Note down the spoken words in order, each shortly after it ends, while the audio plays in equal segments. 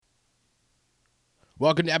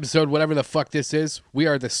Welcome to episode whatever the fuck this is. We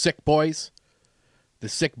are the Sick Boys. The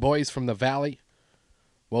Sick Boys from the Valley.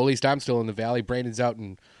 Well, at least I'm still in the Valley. Brandon's out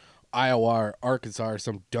in Iowa or Arkansas or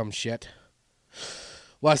some dumb shit.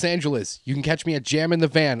 Los Angeles. You can catch me at Jam in the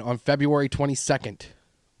Van on February 22nd.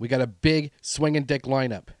 We got a big swinging dick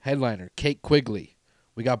lineup. Headliner, Kate Quigley.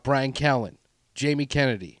 We got Brian Callen. Jamie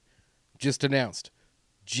Kennedy. Just announced.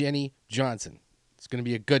 Jenny Johnson. It's going to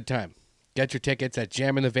be a good time. Get your tickets at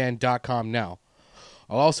jaminthevan.com now.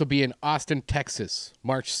 I'll also be in Austin, Texas,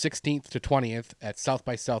 March 16th to 20th at South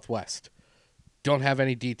by Southwest. Don't have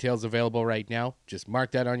any details available right now. Just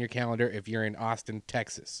mark that on your calendar if you're in Austin,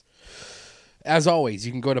 Texas. As always,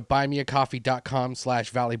 you can go to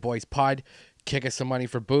buymeacoffee.com/valleyboyspod. Kick us some money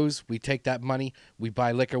for booze. We take that money, we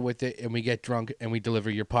buy liquor with it, and we get drunk, and we deliver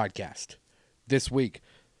your podcast. This week,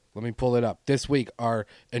 let me pull it up. This week are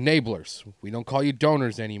enablers. We don't call you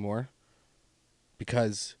donors anymore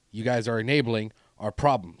because you guys are enabling our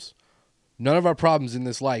problems. None of our problems in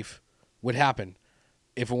this life would happen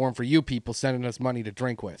if it weren't for you people sending us money to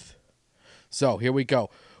drink with. So here we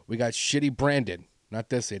go. We got shitty Brandon, not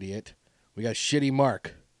this idiot. We got shitty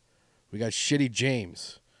Mark. We got shitty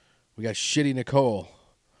James. We got shitty Nicole.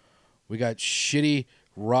 We got shitty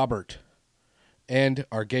Robert. And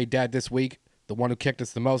our gay dad this week, the one who kicked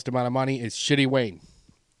us the most amount of money, is shitty Wayne.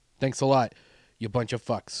 Thanks a lot, you bunch of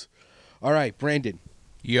fucks. All right, Brandon.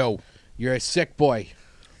 Yo. You're a sick boy.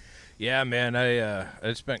 Yeah, man,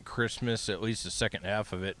 I spent Christmas, at least the second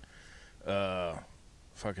half of it,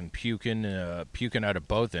 fucking puking out of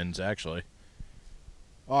both ends, actually.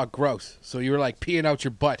 Oh, gross. So you were like peeing out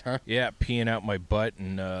your butt, huh? Yeah, peeing out my butt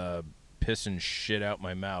and pissing shit out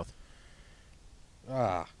my mouth.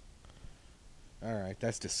 Ah. All right,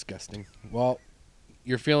 that's disgusting. Well,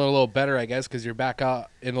 you're feeling a little better, I guess, because you're back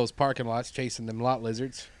out in those parking lots chasing them lot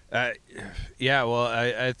lizards. Yeah, well,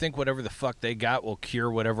 I think whatever the fuck they got will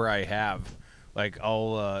cure whatever I have. Like,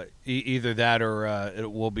 I'll either that or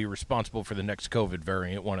it will be responsible for the next COVID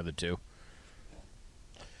variant, one of the two.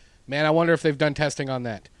 Man, I wonder if they've done testing on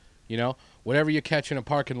that. You know, whatever you catch in a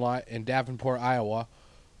parking lot in Davenport, Iowa,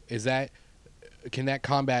 can that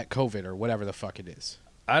combat COVID or whatever the fuck it is?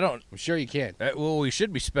 I'm sure you can. Well, we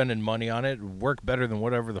should be spending money on it. It'd work better than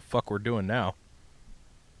whatever the fuck we're doing now.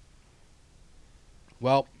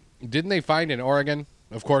 Well, didn't they find in Oregon,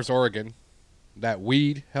 of course Oregon, that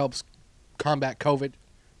weed helps combat COVID?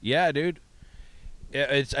 Yeah, dude.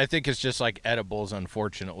 I think it's just like edibles,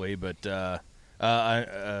 unfortunately. But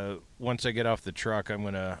once I get off the truck, I'm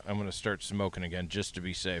gonna start smoking again just to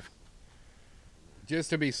be safe.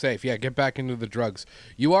 Just to be safe, yeah. Get back into the drugs.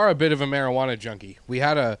 You are a bit of a marijuana junkie. We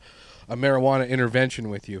had a marijuana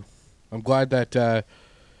intervention with you. I'm glad that.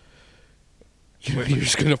 You're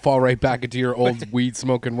just going to fall right back into your old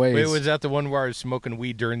weed-smoking ways. Wait, was that the one where I was smoking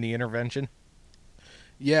weed during the intervention?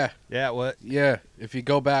 Yeah. Yeah, what? Yeah, if you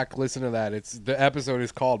go back, listen to that. The episode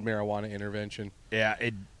is called Marijuana Intervention. Yeah,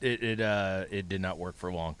 it did not work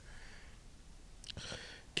for long.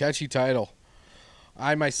 Catchy title.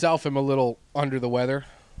 I myself am a little under the weather.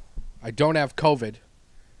 I don't have COVID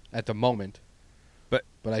at the moment, but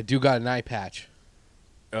I do got an eye patch.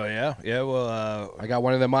 Oh, yeah? Yeah, well... I got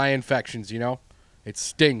one of them eye infections, you know? It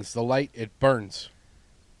stings. The light, it burns.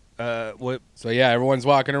 What? So, yeah, everyone's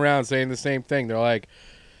walking around saying the same thing. They're like,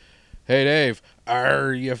 hey, Dave,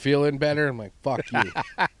 are you feeling better? I'm like, fuck you.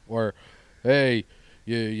 Or, hey,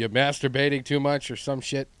 you masturbating too much or some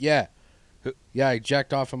shit? Yeah. Yeah, I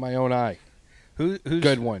jacked off of my own eye. Who's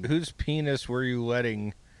Good one. Whose penis were you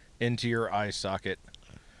letting into your eye socket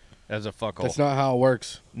as a fuckhole? That's not how it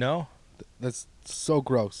works. No? That's so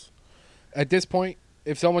gross. At this point,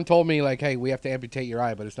 if someone told me, like, hey, we have to amputate your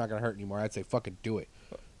eye, but it's not going to hurt anymore, I'd say, fucking do it.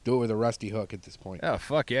 Do it with a rusty hook at this point. Oh,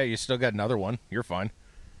 fuck yeah, you still got another one. You're fine.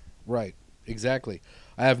 Right, exactly.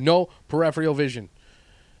 I have no peripheral vision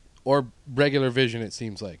or regular vision, it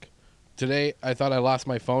seems like. Today, I thought I lost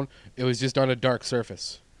my phone. It was just on a dark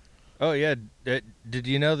surface. Oh, yeah. Did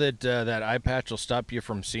you know that that eye patch will stop you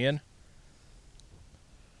from seeing?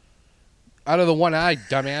 Out of the one eye,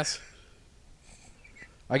 dumbass.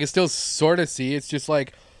 I can still sort of see. It's just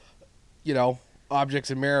like, you know, objects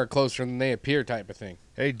in mirror are closer than they appear type of thing.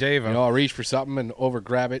 Hey, Dave. I'll reach for something and over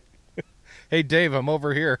grab it. Hey, Dave, I'm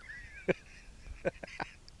over here.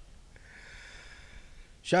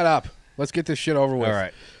 Shut up. Let's get this shit over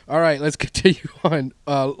with. All right, let's continue on.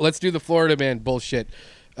 Let's do the Florida man bullshit.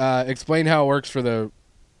 Explain how it works for the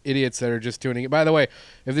idiots that are just tuning in. By the way,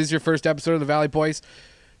 if this is your first episode of the Valley Boys,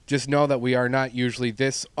 just know that we are not usually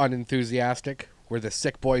this unenthusiastic. We're the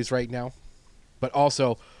sick boys right now. But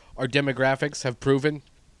also, our demographics have proven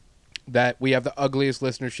that we have the ugliest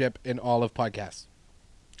listenership in all of podcasts.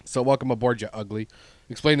 So welcome aboard, you ugly.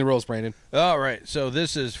 Explain the rules, Brandon. All right, so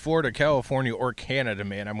this is Florida, California, or Canada,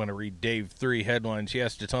 man. I'm going to read Dave 3 headlines. He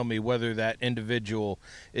has to tell me whether that individual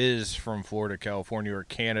is from Florida, California, or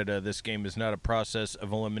Canada. This game is not a process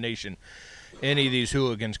of elimination. Any of these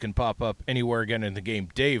hooligans can pop up anywhere again in the game.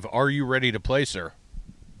 Dave, are you ready to play, sir?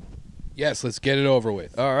 Yes, let's get it over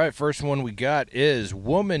with. All right, first one we got is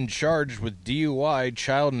woman charged with DUI,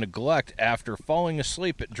 child neglect after falling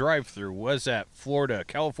asleep at drive-thru. Was that Florida,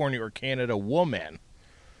 California, or Canada? Woman.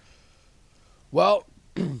 Well,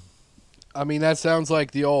 I mean, that sounds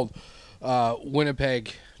like the old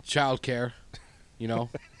Winnipeg childcare, you know?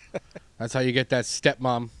 That's how you get that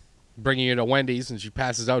stepmom bringing you to Wendy's and she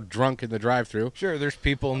passes out drunk in the drive-thru. Sure, there's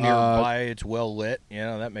people nearby. It's well lit. You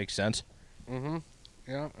know, that makes sense.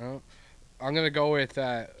 Yeah, I'm going to go with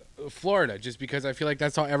Florida just because I feel like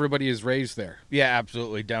that's how everybody is raised there. Yeah,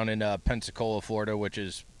 absolutely. Down in Pensacola, Florida, which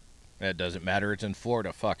is, it doesn't matter. It's in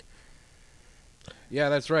Florida. Fuck. Yeah,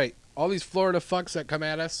 that's right. All these Florida fucks that come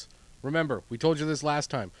at us, remember, we told you this last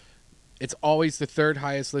time. It's always the third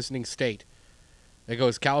highest listening state. It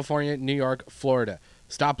goes California, New York, Florida.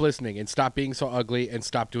 Stop listening and stop being so ugly and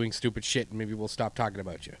stop doing stupid shit and maybe we'll stop talking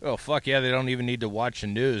about you. Oh, fuck yeah. They don't even need to watch the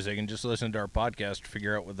news. They can just listen to our podcast to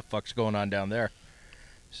figure out what the fuck's going on down there.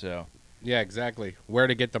 So. Yeah, exactly. Where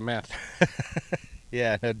to get the meth.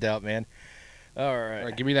 Yeah, no doubt, man. All right. All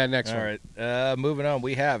right, give me that next one. All right. Moving on.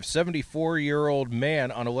 We have 74-year-old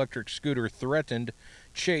man on electric scooter threatened,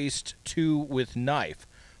 chased, two with knife.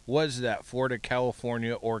 Was that Florida,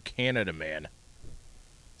 California, or Canada, man?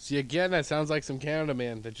 See, again, that sounds like some Canada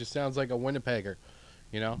man. That just sounds like a Winnipegger,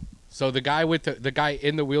 you know? So the guy with the guy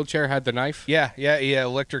in the wheelchair had the knife? Yeah.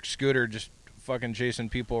 Electric scooter just fucking chasing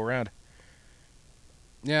people around.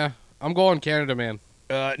 Yeah, I'm going Canada man.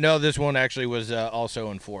 No, this one actually was also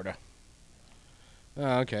in Florida.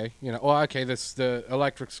 Oh, okay. You know, well, okay, this the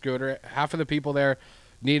electric scooter. Half of the people there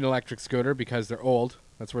need an electric scooter because they're old.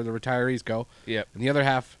 That's where the retirees go. Yep. And the other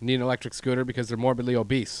half need an electric scooter because they're morbidly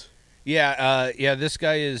obese. Yeah, this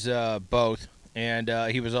guy is both, and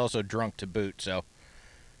he was also drunk to boot, so.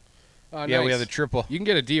 Oh, yeah, nice. we have the triple. You can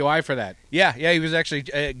get a DUI for that. Yeah, he was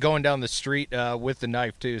actually going down the street with the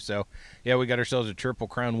knife, too, so. Yeah, we got ourselves a Triple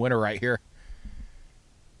Crown winner right here.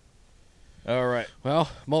 All right. Well,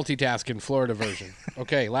 multitasking, Florida version.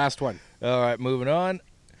 Okay, last one. All right, moving on.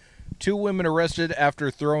 2 women arrested after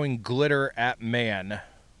throwing glitter at man.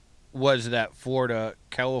 Was that Florida,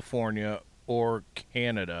 California, or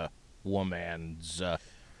Canada? Woman's.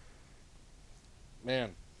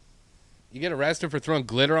 Man, you get arrested for throwing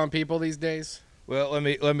glitter on people these days? Well, let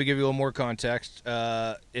me give you a little more context.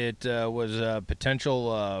 It was a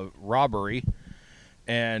potential robbery,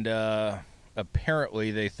 and apparently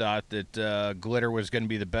they thought that glitter was going to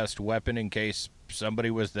be the best weapon in case somebody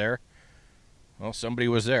was there. Well, somebody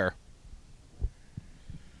was there.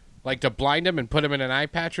 Like to blind them and put them in an eye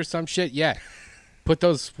patch or some shit? Yeah. Put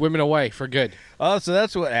those women away for good. Oh, so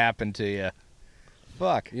that's what happened to you.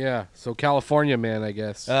 Fuck. Yeah, so California man, I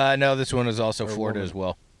guess. No, this one is also Or Florida woman. as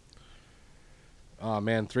well. Oh,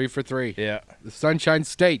 man, 3 for 3. Yeah. The Sunshine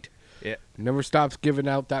State. Yeah. Never stops giving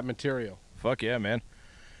out that material. Fuck yeah, man.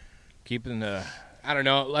 Keeping the... I don't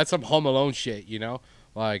know. That's some Home Alone shit, you know?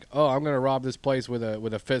 Like, oh, I'm going to rob this place with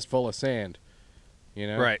a fistful of sand. You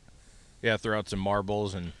know? Right. Yeah, throw out some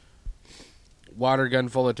marbles and... Water gun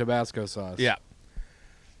full of Tabasco sauce. Yeah.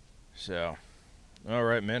 So, all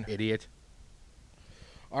right, man. Idiot.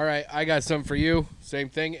 All right, I got some for you. Same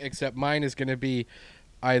thing, except mine is going to be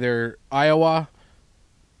either Iowa,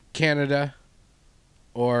 Canada,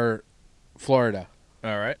 or Florida.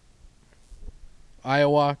 All right.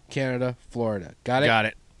 Iowa, Canada, Florida. Got it? Got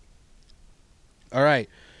it. All right.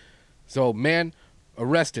 So, man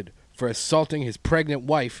arrested for assaulting his pregnant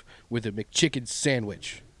wife with a McChicken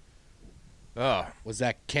sandwich. Oh. Was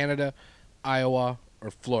that Canada, Iowa,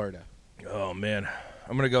 or Florida? Oh, man.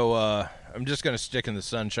 I'm going to go, I'm just going to stick in the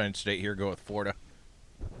Sunshine State here, go with Florida.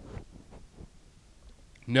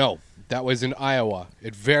 No, that was in Iowa.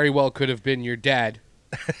 It very well could have been your dad.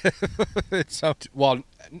 Well,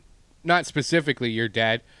 not specifically your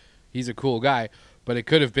dad. He's a cool guy, but it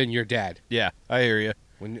could have been your dad. Yeah, I hear you.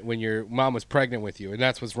 When your mom was pregnant with you, and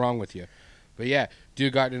that's what's wrong with you. But yeah,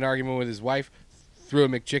 dude got in an argument with his wife, threw a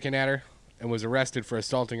McChicken at her, and was arrested for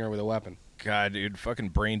assaulting her with a weapon. God, dude, fucking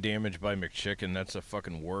brain damage by McChicken. That's the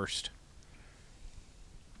fucking worst.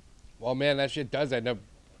 Well, man, that shit does end up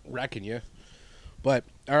wrecking you. But,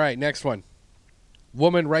 all right, next one.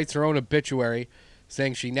 Woman writes her own obituary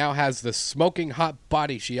saying she now has the smoking hot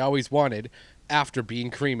body she always wanted after being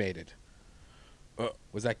cremated.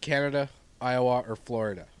 Was that Canada, Iowa, or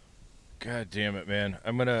Florida? God damn it, man.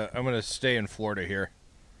 I'm gonna stay in Florida here.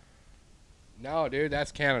 No, dude,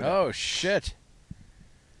 that's Canada. Oh shit.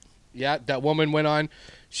 Yeah, that woman went on.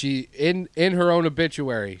 She in her own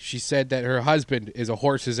obituary, she said that her husband is a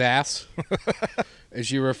horse's ass, and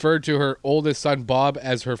she referred to her oldest son Bob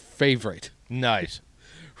as her favorite. Nice.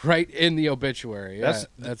 Right in the obituary. Yeah,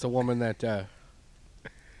 that's a woman that.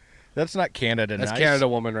 That's not Canada. That's nice. Canada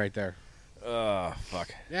woman right there. Oh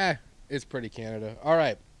fuck. Yeah, it's pretty Canada. All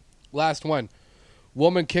right, last one.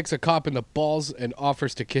 Woman kicks a cop in the balls and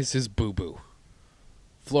offers to kiss his boo-boo.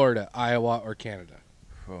 Florida, Iowa, or Canada?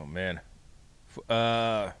 Oh man.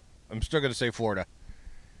 I'm still gonna say Florida.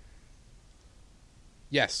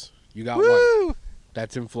 Yes, you got Woo! one.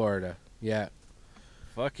 That's in Florida. Yeah.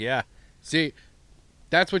 Fuck yeah. See,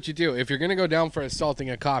 that's what you do. If you're going to go down for assaulting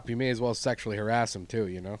a cop, you may as well sexually harass him too,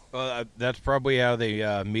 you know? That's probably how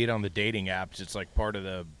they meet on the dating apps. It's like part of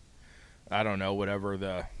the, I don't know, whatever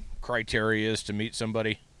the criteria is to meet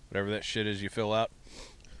somebody. Whatever that shit is you fill out.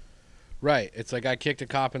 Right. It's like I kicked a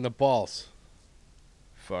cop in the balls.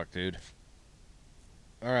 Fuck, dude.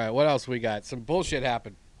 All right, what else we got? Some bullshit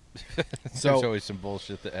happened. There's So, always some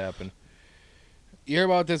bullshit that happened. you hear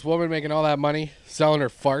about this woman making all that money selling her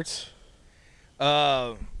farts?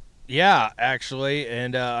 Yeah, actually,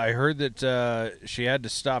 and I heard that she had to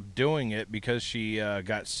stop doing it because she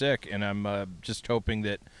got sick, and I'm just hoping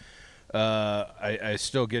that I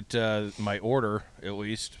still get my order at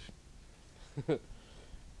least.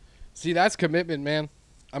 See, that's commitment, man.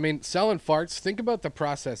 I mean, selling farts, think about the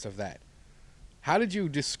process of that. How did you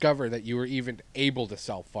discover that you were even able to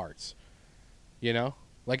sell farts? You know?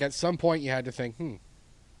 Like at some point you had to think,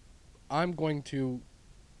 I'm going to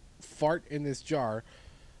fart in this jar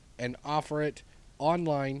and offer it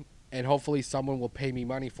online and hopefully someone will pay me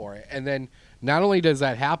money for it. And then not only does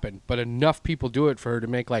that happen, but enough people do it for her to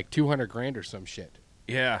make like 200 grand or some shit.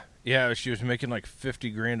 Yeah, she was making like 50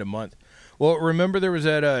 grand a month. Well, remember there was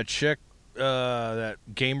that chick, that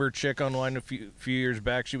gamer chick online a few years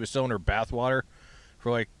back. She was selling her bathwater for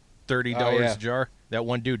like $30 a jar. That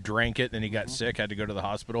one dude drank it, then he got sick, had to go to the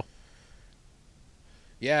hospital.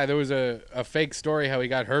 Yeah, there was a fake story how he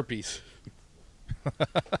got herpes.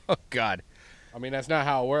 Oh, God. I mean, that's not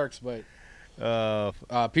how it works, but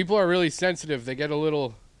people are really sensitive. They get a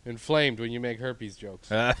little inflamed when you make herpes jokes.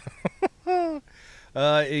 You're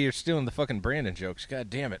stealing the fucking Brandon jokes. God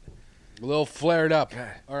damn it. A little flared up.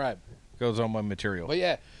 God. All right. Goes on my material. But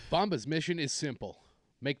yeah, Bombas' mission is simple.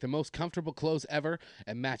 Make the most comfortable clothes ever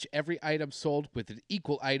and match every item sold with an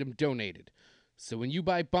equal item donated. So when you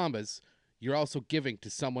buy Bombas, you're also giving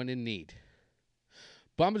to someone in need.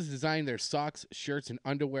 Bombas designed their socks, shirts, and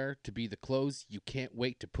underwear to be the clothes you can't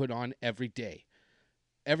wait to put on every day.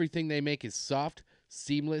 Everything they make is soft,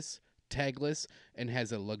 seamless, tagless, and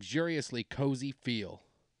has a luxuriously cozy feel.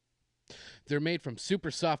 They're made from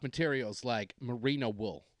super soft materials like merino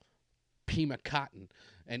wool, Pima cotton,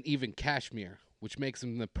 and even cashmere, which makes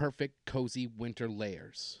them the perfect cozy winter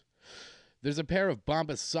layers. There's a pair of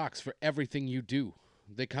Bombas socks for everything you do.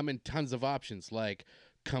 They come in tons of options like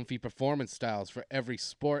comfy performance styles for every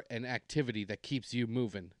sport and activity that keeps you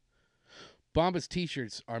moving. Bombas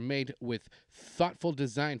t-shirts are made with thoughtful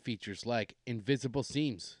design features like invisible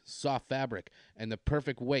seams, soft fabric, and the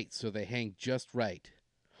perfect weight so they hang just right.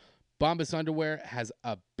 Bombas underwear has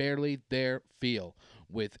a barely there feel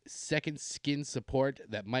with second skin support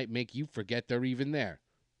that might make you forget they're even there,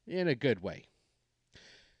 in a good way.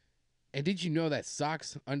 And did you know that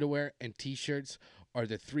socks, underwear, and t-shirts are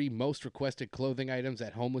the 3 most requested clothing items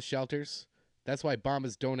at homeless shelters? That's why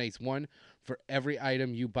Bombas donates one for every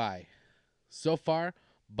item you buy. So far,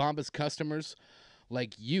 Bombas customers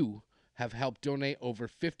like you have helped donate over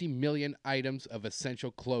 50 million items of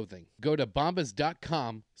essential clothing. Go to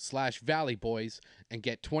bombas.com/valleyboys and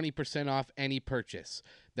get 20% off any purchase.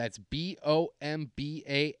 That's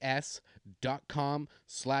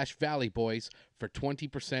bombas.com/valleyboys for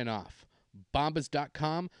 20% off.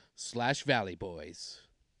 bombas.com/valleyboys.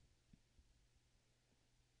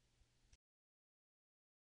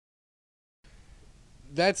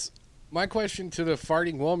 That's my question to the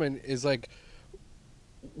farting woman is like,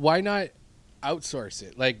 why not outsource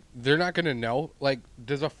it? Like, they're not going to know. Like,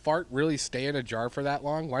 does a fart really stay in a jar for that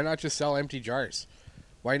long? Why not just sell empty jars?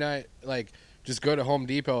 Why not, like, just go to Home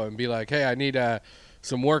Depot and be like, hey, I need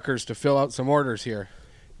some workers to fill out some orders here.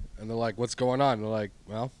 And they're like, what's going on? And they're like,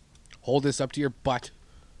 well, hold this up to your butt,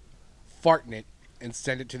 fart in it, and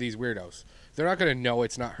send it to these weirdos. They're not going to know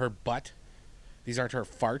it's not her butt. These aren't her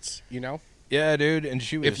farts, you know? Yeah, dude, and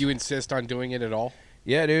she was... If you insist on doing it at all.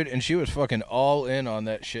 Yeah, dude, and she was fucking all in on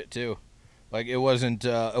that shit, too. Like, it wasn't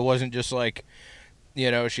just like, you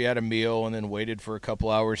know, she had a meal and then waited for a couple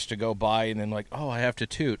hours to go by and then like, oh, I have to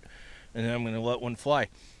toot, and then I'm going to let one fly.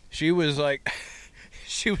 she was like,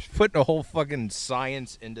 she was putting a whole fucking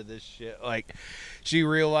science into this shit. Like, she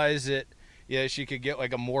realized that, yeah, she could get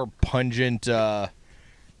like a more pungent aroma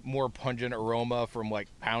from like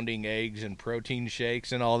pounding eggs and protein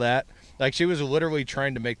shakes and all that. Like, she was literally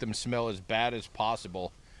trying to make them smell as bad as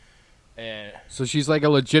possible. And So she's like a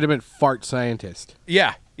legitimate fart scientist.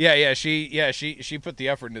 yeah. She put the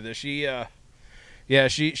effort into this.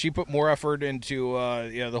 She put more effort into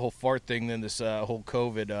the whole fart thing than this whole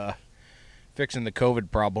COVID fixing the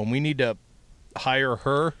COVID problem. We need to hire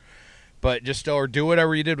her, but just tell her do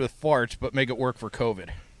whatever you did with farts, but make it work for COVID.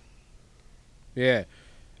 Yeah.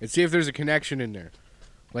 And see if there's a connection in there.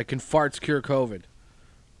 Like, can farts cure COVID?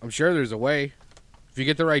 I'm sure there's a way. If you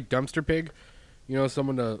get the right dumpster pig,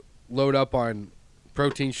 someone to load up on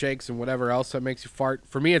protein shakes and whatever else that makes you fart.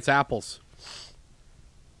 For me, it's apples.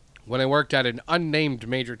 When I worked at an unnamed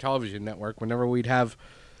major television network, whenever we'd have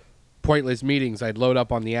pointless meetings, I'd load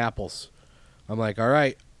up on the apples. I'm like, all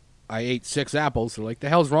right, I ate 6 apples. They're like, the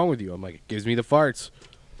hell's wrong with you? I'm like, it gives me the farts.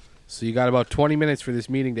 So you got about 20 minutes for this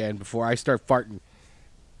meeting to end before I start farting.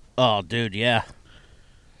 Oh, dude, yeah.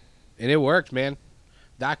 And it worked, man.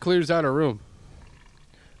 That clears out a room.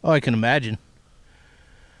 Oh, I can imagine.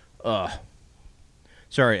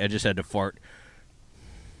 Sorry, I just had to fart.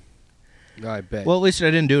 I bet. Well, at least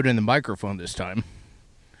I didn't do it in the microphone this time.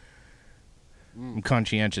 I'm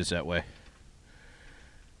conscientious that way.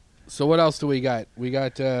 So what else do we got? We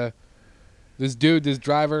got this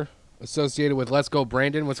driver associated with Let's Go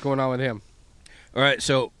Brandon. What's going on with him? All right,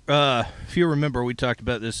 so if you remember, we talked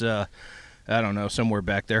about this, I don't know, somewhere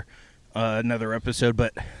back there, another episode.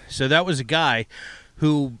 But so that was a guy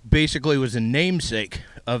who basically was a namesake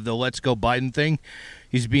of the Let's Go Biden thing.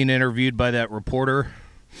 He's being interviewed by that reporter.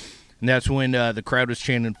 And that's when the crowd was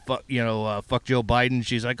chanting, fuck Joe Biden.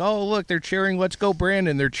 She's like, oh, look, they're cheering Let's Go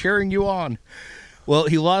Brandon. They're cheering you on. Well,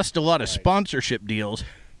 he lost a lot of sponsorship deals.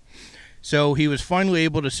 So he was finally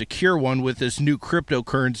able to secure one with this new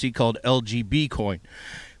cryptocurrency called LGB coin,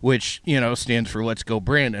 which, stands for Let's Go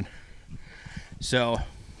Brandon. So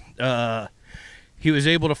he was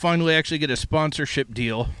able to finally actually get a sponsorship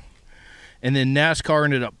deal. And then NASCAR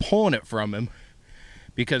ended up pulling it from him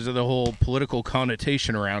because of the whole political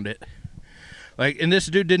connotation around it. And this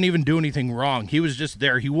dude didn't even do anything wrong. He was just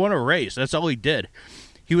there. He won a race. That's all he did.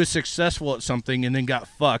 He was successful at something and then got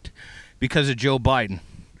fucked because of Joe Biden.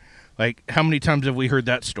 How many times have we heard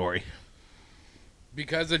that story?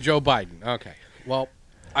 Because of Joe Biden. Okay. Well,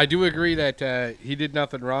 I do agree that he did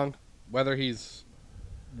nothing wrong. Whatever his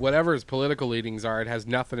political leanings are, it has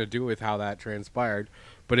nothing to do with how that transpired.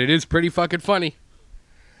 But it is pretty fucking funny.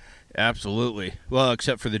 Absolutely. Well,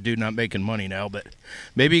 except for the dude not making money now, but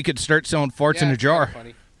maybe he could start selling farts in a jar.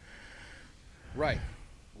 Funny. Right.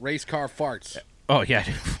 Race car farts. Oh, yeah.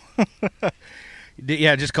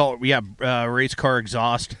 Yeah, just call it, race car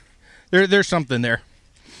exhaust. There's something there.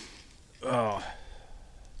 Oh.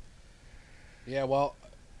 Yeah, well,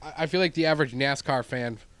 I feel like the average NASCAR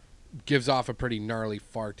fan gives off a pretty gnarly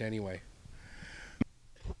fart anyway.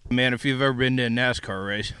 Man, if you've ever been to a NASCAR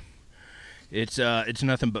race, it's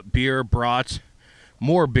nothing but beer, brats,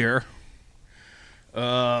 more beer,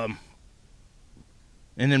 and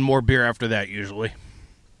then more beer after that usually.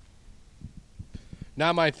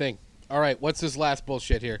 Not my thing. All right, what's this last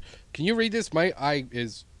bullshit here? Can you read this? My eye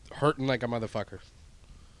is hurting like a motherfucker.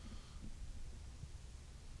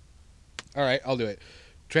 All right, I'll do it.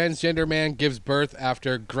 Transgender man gives birth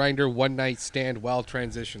after Grindr one-night stand while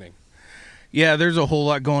transitioning. Yeah, there's a whole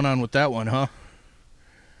lot going on with that one, huh?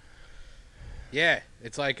 Yeah,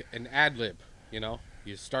 it's like an ad-lib,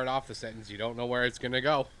 You start off the sentence, you don't know where it's going to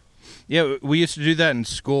go. Yeah, we used to do that in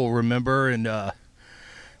school, remember? And,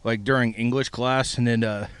 during English class, and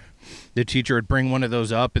then the teacher would bring one of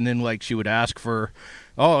those up, and then, she would ask for,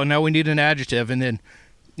 oh, now we need an adjective, and then,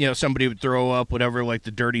 somebody would throw up whatever, the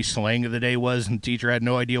dirty slang of the day was, and the teacher had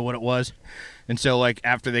no idea what it was. And so,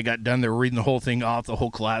 after they got done, they were reading the whole thing off, the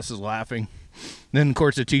whole class is laughing. Then, of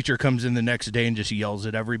course, the teacher comes in the next day and just yells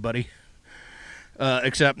at everybody.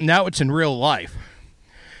 Except now it's in real life.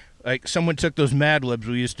 Someone took those Mad Libs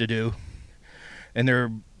we used to do, and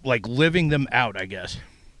they're, living them out, I guess.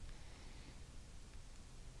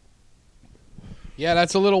 Yeah,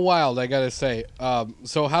 that's a little wild, I gotta say.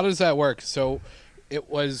 So how does that work? So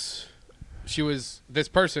this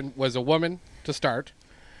person was a woman to start.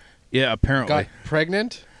 Yeah, apparently. Got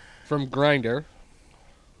pregnant from Grindr,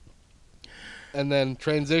 and then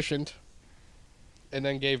transitioned, and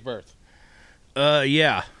then gave birth.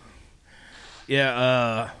 Yeah.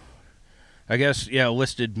 Yeah, I guess,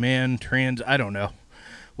 listed man, trans, I don't know.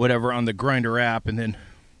 Whatever, on the Grindr app, and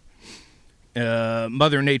then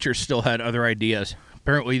Mother Nature still had other ideas.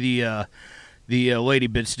 Apparently the lady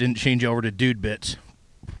bits didn't change over to dude bits.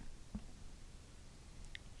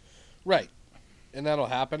 Right. And that'll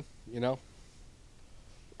happen, you know?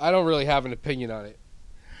 I don't really have an opinion on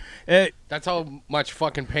it. That's how much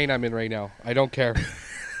fucking pain I'm in right now. I don't care.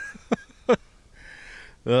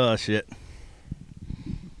 Oh, shit.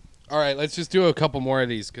 All right, let's just do a couple more of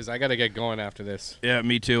these because I got to get going after this. Yeah,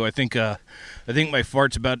 me too. I think my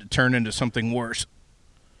fart's about to turn into something worse.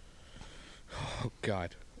 Oh,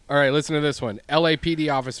 God. All right, listen to this one.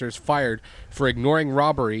 LAPD officers fired for ignoring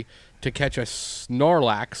robbery to catch a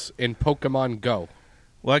Snorlax in Pokemon Go.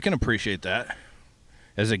 Well, I can appreciate that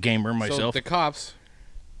as a gamer myself. So the cops,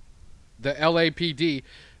 the LAPD,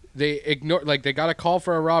 they ignored, like they got a call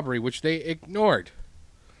for a robbery, which they ignored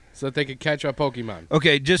so that they could catch a Pokemon.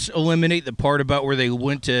 Okay, just eliminate the part about where they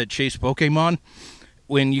went to chase Pokemon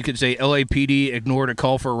when you could say LAPD ignored a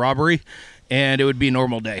call for robbery, and it would be a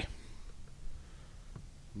normal day.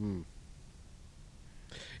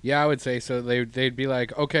 Yeah, I would say so. They'd be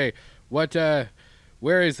like, okay,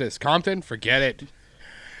 where is this? Compton? Forget it.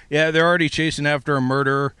 Yeah, they're already chasing after a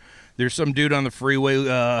murderer. There's some dude on the freeway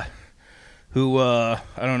who, I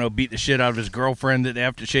don't know, beat the shit out of his girlfriend that they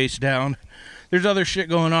have to chase down. There's other shit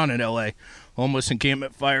going on in L.A. Homeless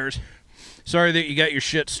encampment fires. Sorry that you got your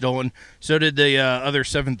shit stolen. So did the other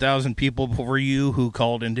 7,000 people before you who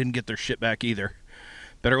called and didn't get their shit back either.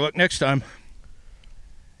 Better luck next time.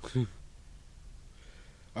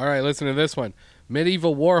 All right, listen to this one.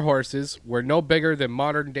 Medieval war horses were no bigger than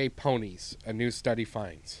modern-day ponies, a new study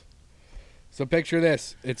finds. So picture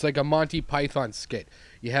this. It's like a Monty Python skit.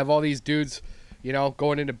 You have all these dudes, you know,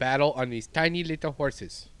 going into battle on these tiny little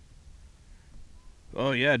horses.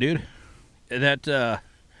 Oh, yeah, dude. That,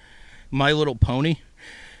 My Little Pony.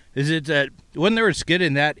 Is it that, wasn't there a skit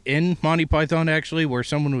in Monty Python, actually, where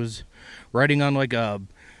someone was riding on like a,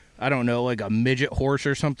 I don't know, like a midget horse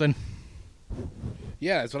or something?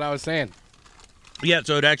 Yeah, that's what I was saying. Yeah,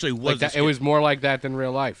 so it actually was. Like that, it was more like that than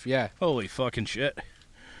real life, yeah. Holy fucking shit.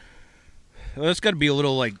 Well, that's got to be a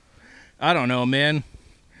little like, I don't know, man.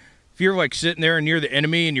 If you're like sitting there near the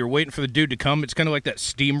enemy and you're waiting for the dude to come, it's kind of like that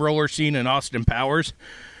steamroller scene in Austin Powers.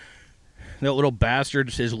 That little bastard,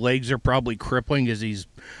 his legs are probably crippling as he's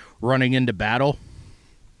running into battle.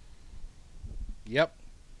 Yep.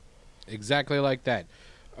 Exactly like that.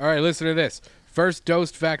 All right, listen to this. First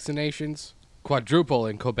dose vaccinations quadruple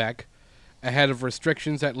in Quebec ahead of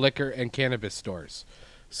restrictions at liquor and cannabis stores.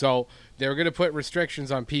 So they were going to put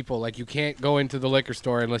restrictions on people, like you can't go into the liquor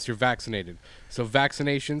store unless you're vaccinated. So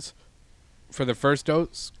vaccinations for the first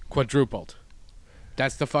dose quadrupled.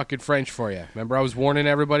 That's the fucking French for you. Remember I was warning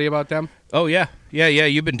everybody about them? Oh, yeah. Yeah,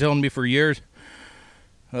 you've been telling me for years.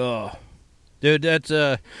 Oh. Dude, that's,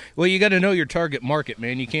 well, you got to know your target market,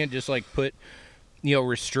 man. You can't just, like, put, you know,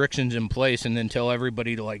 restrictions in place and then tell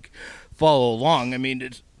everybody to, like, follow along. I mean,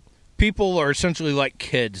 people are essentially like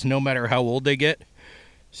kids, no matter how old they get.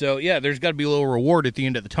 So, yeah, there's got to be a little reward at the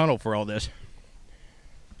end of the tunnel for all this.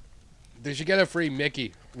 They should get a free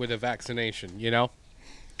Mickey with a vaccination, you know?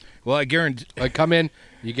 Well, I guarantee... Like, come in,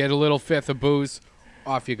 you get a little fifth of booze,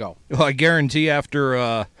 off you go. Well, I guarantee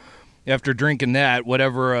after drinking that,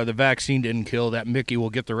 whatever the vaccine didn't kill, that Mickey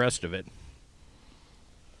will get the rest of it.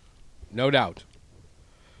 No doubt.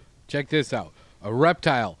 Check this out. A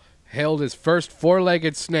reptile hailed his first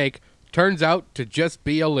four-legged snake turns out to just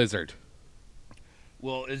be a lizard.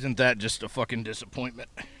 Well, isn't that just a fucking disappointment?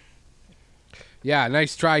 Yeah,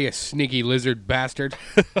 nice try, you sneaky lizard bastard.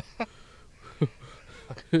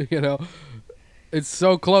 You know, it's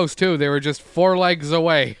so close, too. They were just 4 legs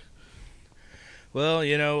away. Well,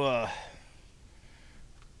 you know,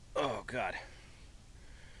 oh, God.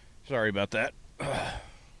 Sorry about that.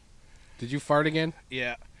 Did you fart again?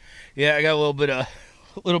 Yeah, I got a little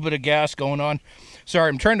bit of gas going on. Sorry,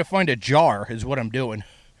 I'm trying to find a jar is what I'm doing.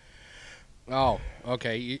 Oh,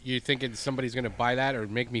 okay. You thinking somebody's going to buy that or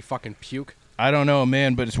make me fucking puke? I don't know,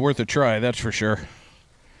 man, but it's worth a try, that's for sure.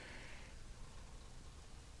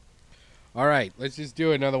 All right, let's just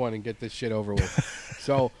do another one and get this shit over with.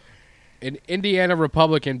 So, an Indiana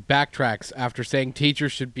Republican backtracks after saying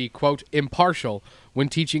teachers should be, quote, impartial when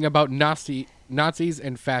teaching about Nazis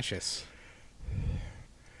and fascists.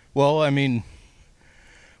 Well, I mean,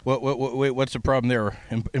 what's the problem there?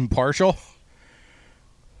 Impartial?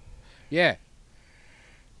 Yeah.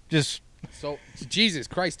 Just... So, Jesus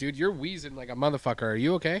Christ, dude, you're wheezing like a motherfucker. Are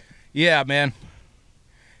you okay? Yeah, man.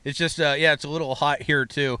 It's just, yeah, it's a little hot here,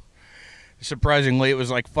 too. Surprisingly, it was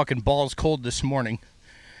like fucking balls cold this morning.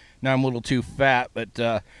 Now I'm a little too fat, but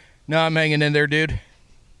no, I'm hanging in there, dude.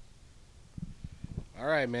 All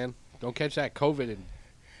right, man. Don't catch that COVID.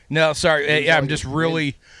 No, sorry. Yeah, I'm just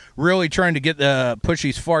really, really trying to get push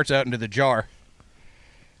these farts out into the jar.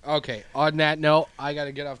 Okay, on that note, I got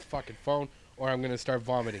to get off the fucking phone or I'm going to start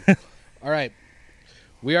vomiting. All right.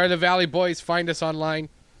 We are the Valley Boys. Find us online.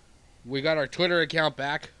 We got our Twitter account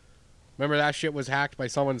back. Remember that shit was hacked by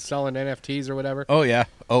someone selling NFTs or whatever? Oh, yeah.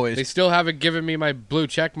 Always. They still haven't given me my blue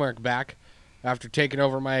check mark back after taking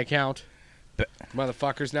over my account.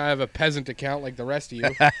 Motherfuckers, now I have a peasant account like the rest of you.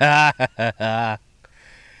 The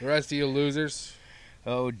rest of you losers.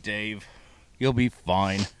 Oh, Dave. You'll be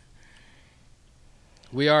fine.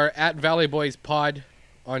 We are at Valley Boys Pod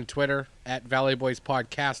on Twitter, at Valley Boys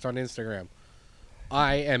Podcast on Instagram.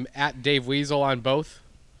 I am at Dave Weasel on both.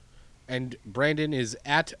 And Brandon is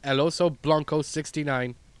at Eloso Blanco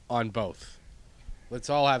 69 on both. Let's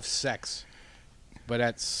all have sex, but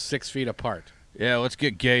at 6 feet apart. Yeah, let's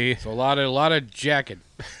get gay. So a lot of jacking.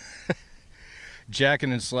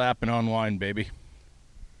 Jacking and slapping online, baby.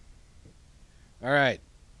 All right.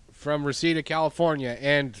 From Reseda, California,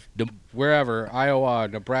 and wherever, Iowa,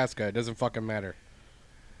 Nebraska, it doesn't fucking matter.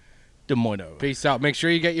 Des Moines. Peace out. Make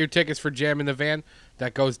sure you get your tickets for Jam in the Van.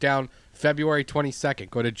 That goes down February 22nd.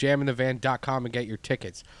 Go to jaminthevan.com and get your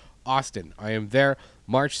tickets. Austin, I am there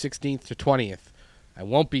March 16th to 20th. I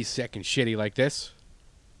won't be sick and shitty like this,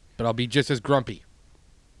 but I'll be just as grumpy.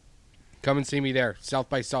 Come and see me there, South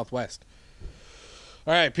by Southwest.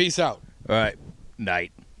 All right, peace out. All right.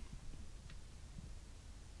 Night.